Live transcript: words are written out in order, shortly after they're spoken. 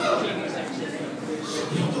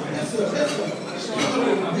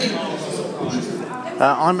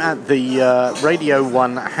I'm at the Radio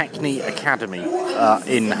 1 Hackney Academy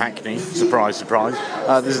in Hackney. Surprise, surprise.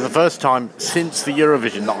 This is the first time since the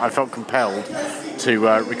Eurovision that I felt compelled to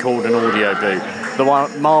record an audio boo. The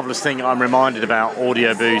one marvellous thing I'm reminded about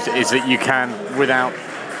audio boos is that you can, without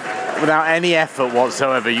any effort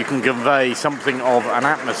whatsoever, you can convey something of an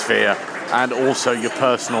atmosphere and also your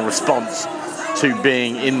personal response to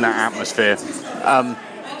being in that atmosphere.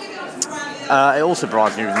 It also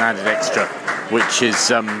provides me with an added extra, which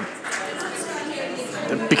is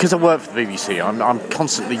because I work for the BBC. I'm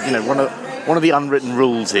constantly, one of the unwritten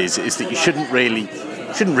rules is that you shouldn't really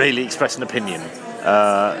express an opinion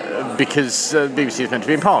because the BBC is meant to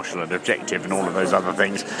be impartial and objective and all of those other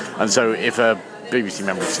things. And so, if a BBC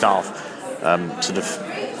member of staff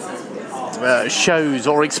shows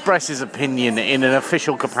or expresses opinion in an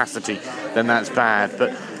official capacity, then that's bad.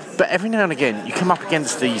 But every now and again, you come up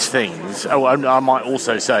against these things. Oh, I might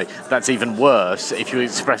also say that's even worse if you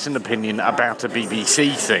express an opinion about a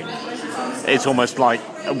BBC thing. It's almost like,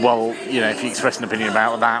 well, if you express an opinion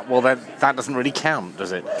about that, well, that doesn't really count,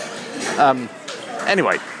 does it?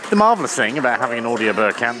 Anyway, the marvellous thing about having an audio boo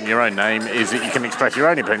account in your own name is that you can express your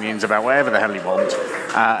own opinions about whatever the hell you want,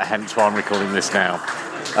 hence why I'm recording this now.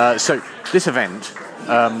 So, this event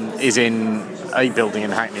is in a building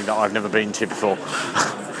in Hackney that I've never been to before.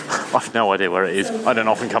 I've no idea where it is. I don't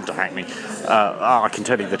often come to Hackney. I can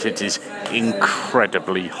tell you that it is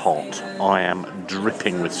incredibly hot. I am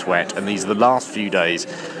dripping with sweat, and these are the last few days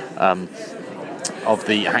of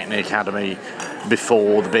the Hackney Academy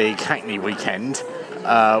before the big Hackney weekend,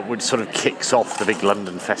 which sort of kicks off the big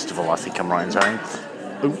London festival, I think I'm right in saying.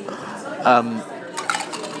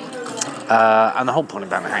 And the whole point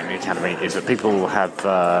about the Hackney Academy is that people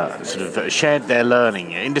have shared their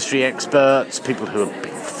learning. Industry experts, people who are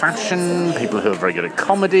big fashion, people who are very good at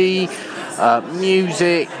comedy,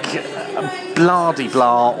 music,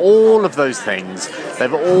 blah-de-blah, all of those things.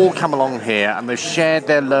 They've all come along here and they've shared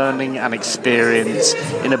their learning and experience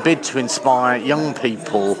in a bid to inspire young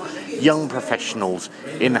people, young professionals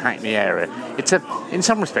in the Hackney area. In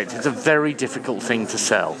some respects, it's a very difficult thing to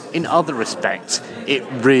sell. In other respects, it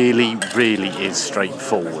really, really is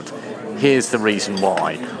straightforward. Here's the reason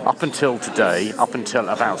why. Up until today, up until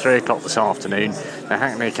about 3 o'clock this afternoon, the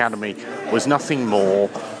Hackney Academy was nothing more,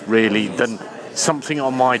 really, than something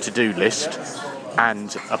on my to-do list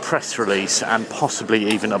and a press release and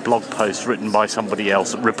possibly even a blog post written by somebody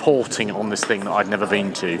else reporting on this thing that I'd never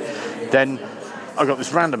been to. Then I got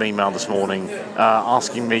this random email this morning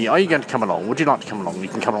asking me, are you going to come along? Would you like to come along? You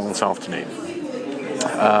can come along this afternoon.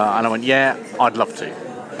 And I went, yeah, I'd love to.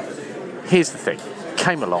 Here's the thing.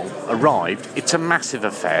 Came along, arrived. It's a massive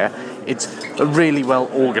affair. It's a really well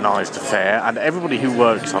organised affair, and everybody who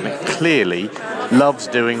works on it clearly loves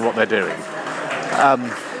doing what they're doing.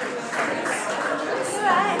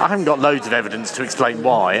 I haven't got loads of evidence to explain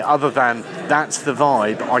why, other than that's the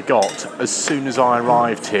vibe I got as soon as I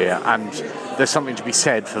arrived here, and there's something to be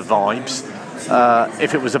said for vibes.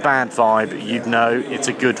 If it was a bad vibe, you'd know. It's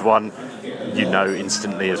a good one, you know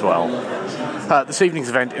instantly as well. This evening's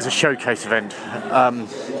event is a showcase event.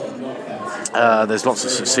 There's lots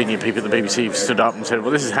of senior people at the BBC who've stood up and said,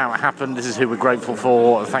 well, this is how it happened, this is who we're grateful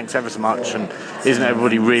for, thanks ever so much, and isn't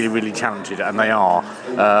everybody really, really talented? And they are.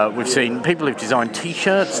 We've seen people who've designed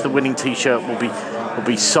T-shirts. The winning T-shirt will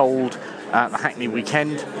be sold at the Hackney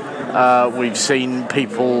weekend. We've seen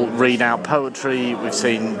people read out poetry. We've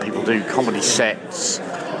seen people do comedy sets.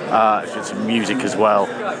 Some music as well.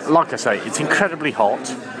 Like I say, it's incredibly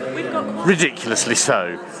hot, ridiculously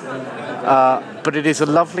so. But it is a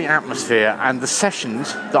lovely atmosphere, and the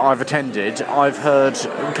sessions that I've attended, I've heard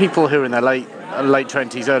people who are in their late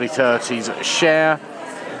 20s, early 30s share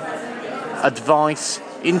advice,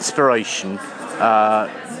 inspiration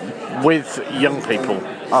with young people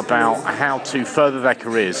about how to further their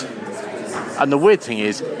careers. And the weird thing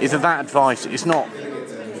is that advice is not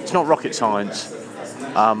rocket science,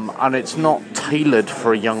 and it's not tailored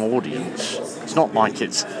for a young audience. It's not like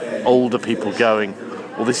it's older people going,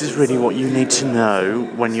 well, this is really what you need to know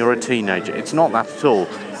when you're a teenager. It's not that at all.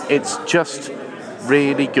 It's just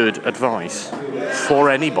really good advice for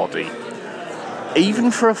anybody,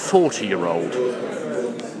 even for a 40-year-old.